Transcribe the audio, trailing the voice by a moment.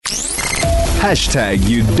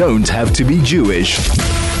You don't have to be Jewish.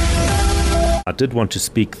 I did want to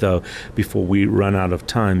speak, though, before we run out of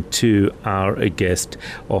time, to our guest,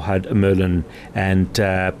 Ohad Merlin. And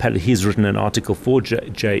he's written an article for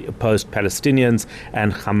J Post. Palestinians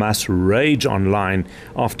and Hamas rage online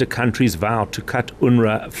after countries vow to cut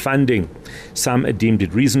UNRWA funding. Some deemed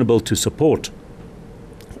it reasonable to support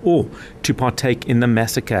or to partake in the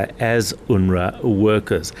massacre as UNRWA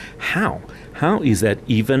workers. How? How is that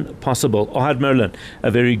even possible? Ohad Merlin,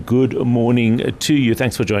 a very good morning to you.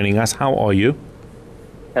 Thanks for joining us. How are you?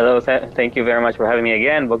 Hello, thank you very much for having me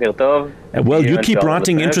again. Boker Tov. Well, you keep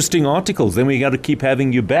writing interesting articles, then we got to keep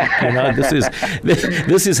having you back. You know,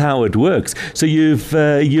 this is how it works. So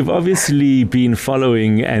you've obviously been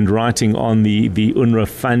following and writing on the UNRWA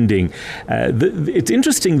funding. It's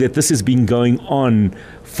interesting that this has been going on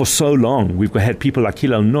for so long. We've had people like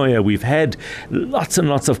Hillel Neuer. We've had lots and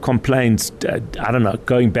lots of complaints. I don't know,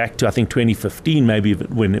 going back to I think 2015, maybe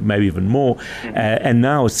even more. And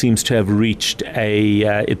now it seems to have reached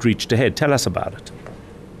a head. Tell us about it.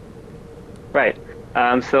 Right.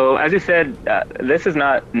 So as you said, this is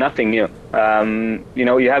nothing new.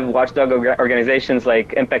 You have watchdog organizations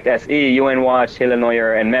like Impact SE, UN Watch, Hillel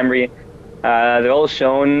Neuer, and Memory. They're all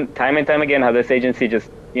shown time and time again how this agency just,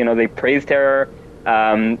 they praise terror.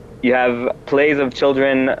 You have plays of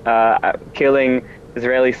children killing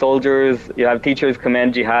Israeli soldiers. You have teachers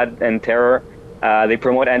command jihad and terror. They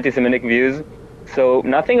promote anti-Semitic views. So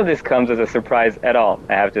nothing of this comes as a surprise at all,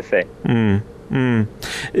 I have to say.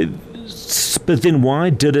 But then why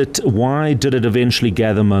did it eventually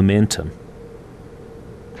gather momentum?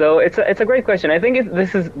 So it's a great question. I think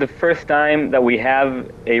this is the first time that we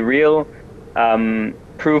have a real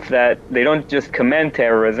proof that they don't just commend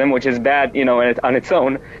terrorism, which is bad, on its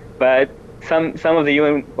own, but some of the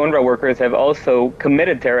UNRWA workers have also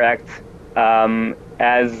committed terror acts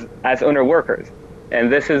as UNRWA workers,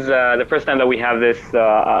 and this is the first time that we have this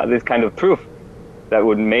kind of proof that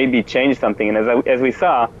would maybe change something. And as we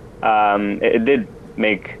saw, it did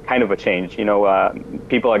make kind of a change.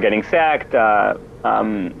 People are getting sacked,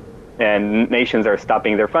 and nations are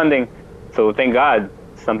stopping their funding. So thank God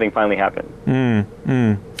something finally happened.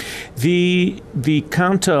 The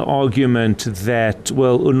counter argument that,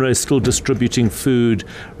 UNRWA is still distributing food,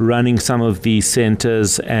 running some of these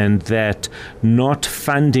centers, and that not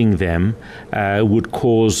funding them would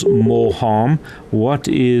cause more harm. What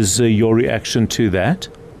is your reaction to that?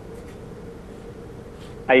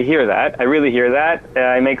 I hear that. I really hear that.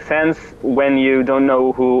 It makes sense when you don't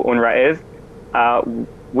know who UNRWA is.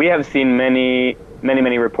 We have seen many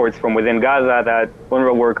reports from within Gaza that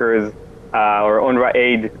UNRWA workers or UNRWA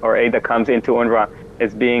aid or aid that comes into UNRWA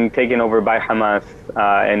is being taken over by Hamas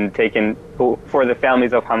and taken for the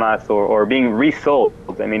families of Hamas or being resold.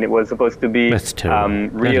 I mean, it was supposed to be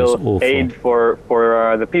real aid for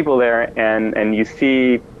the people there, and you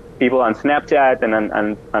see people on Snapchat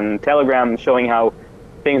and on Telegram showing how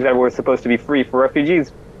things that were supposed to be free for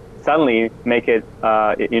refugees suddenly make it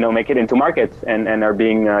into markets and are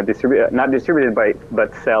being not distributed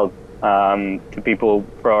but sold to people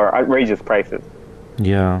for outrageous prices.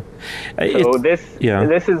 Yeah. So this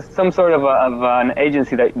is some sort of an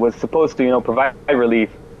agency that was supposed to provide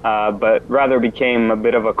relief, but rather became a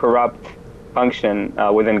bit of a corrupt function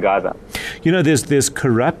within Gaza. There's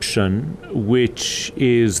corruption, which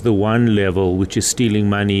is the one level, which is stealing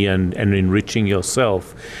money and enriching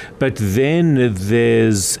yourself. But then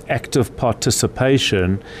there's active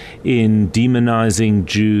participation in demonizing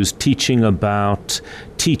Jews, teaching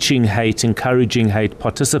hate, encouraging hate,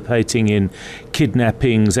 participating in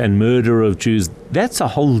kidnappings and murder of Jews. That's a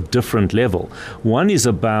whole different level. One is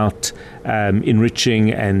about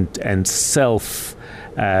enriching and self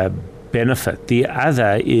benefit. The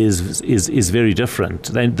other is very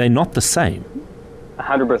different. They're not the same.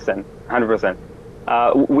 100%.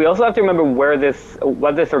 We also have to remember what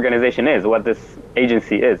this organization is, what this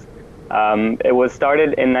agency is. It was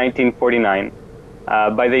started in 1949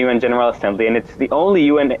 by the UN General Assembly, and it's the only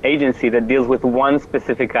UN agency that deals with one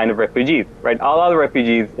specific kind of refugees. Right? All other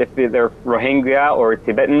refugees, if they're Rohingya or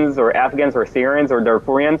Tibetans or Afghans or Syrians or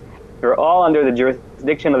Darfurians, they're all under the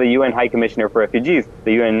jurisdiction of the UN High Commissioner for Refugees,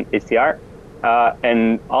 the UNHCR,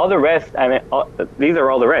 and all the rest. These are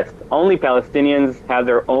all the rest. Only Palestinians have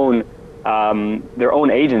their own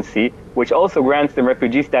agency, which also grants them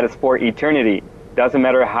refugee status for eternity. Doesn't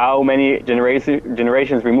matter how many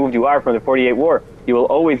generations removed you are from the 48 war, you will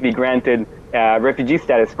always be granted refugee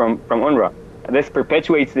status from UNRWA. This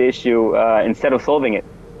perpetuates the issue instead of solving it.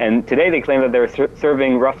 And today they claim that they're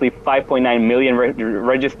serving roughly 5.9 million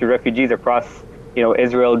registered refugees across,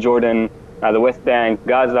 Israel, Jordan, the West Bank,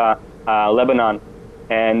 Gaza, Lebanon.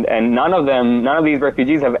 and none of these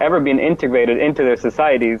refugees have ever been integrated into their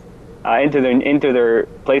societies, into their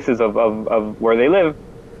places of where they live,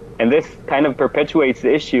 and this kind of perpetuates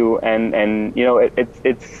the issue, and you know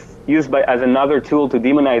it's used as another tool to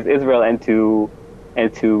demonize Israel and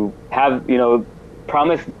to have, you know,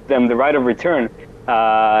 promise them the right of return,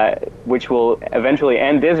 which will eventually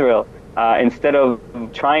end Israel, instead of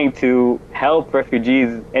trying to help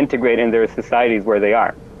refugees integrate in their societies where they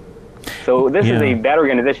are. So this is a bad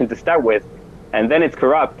organization to start with, and then it's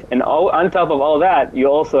corrupt. And on top of all that, you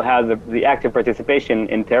also have the active participation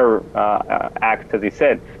in terror acts, as you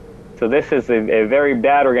said. So this is a very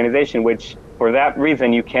bad organization, which for that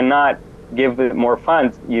reason you cannot give it more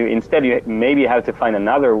funds. You maybe have to find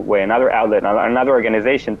another way, another outlet, another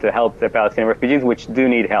organization to help the Palestinian refugees, which do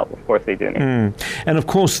need help. Of course they do need. And of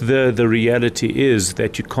course the reality is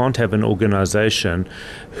that you can't have an organization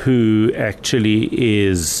who actually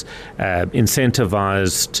is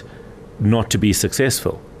incentivized not to be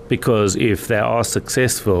successful, because if they are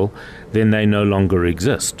successful, then they no longer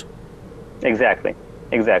exist. Exactly.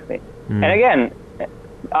 And again,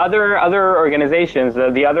 other organizations,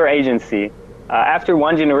 the other agency, after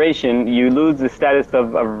one generation, you lose the status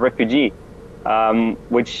of refugee,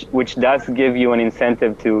 which does give you an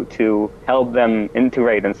incentive to help them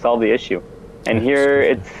integrate and solve the issue. And here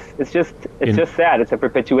it's just sad. It's a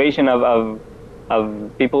perpetuation of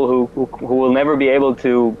people who will never be able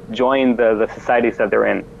to join the societies that they're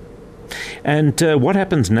in. And what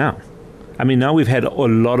happens now? I mean, now we've had a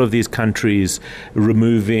lot of these countries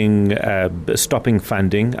stopping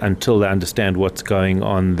funding until they understand what's going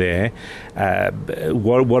on there.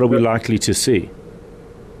 What are we likely to see?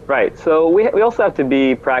 Right. So we also have to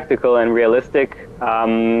be practical and realistic.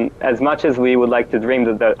 As much as we would like to dream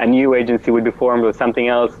that a new agency would be formed or something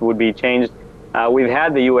else would be changed, we've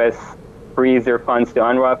had the U.S. freeze their funds to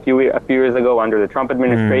UNRWA a few years ago under the Trump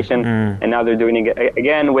administration, and now they're doing it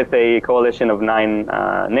again with a coalition of 9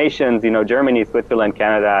 nations, you know, Germany, Switzerland,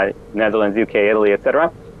 Canada, Netherlands, UK, Italy,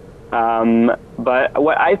 etc. But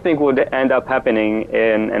what I think would end up happening,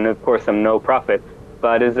 and of course I'm no prophet,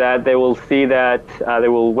 but is that they will see that they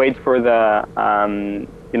will wait for the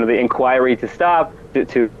the inquiry to stop,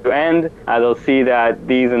 to end. They'll see that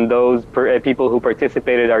these and those people who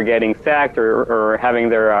participated are getting sacked or having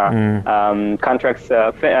their contracts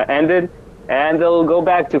ended, and they'll go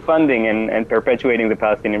back to funding and perpetuating the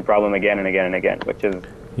Palestinian problem again and again and again, which is,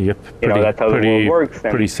 that's how the world works.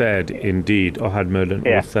 Pretty sad indeed. Ohad Merlin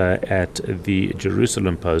at the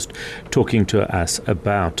Jerusalem Post, talking to us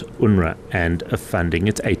about UNRWA and funding.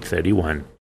 It's 8:31.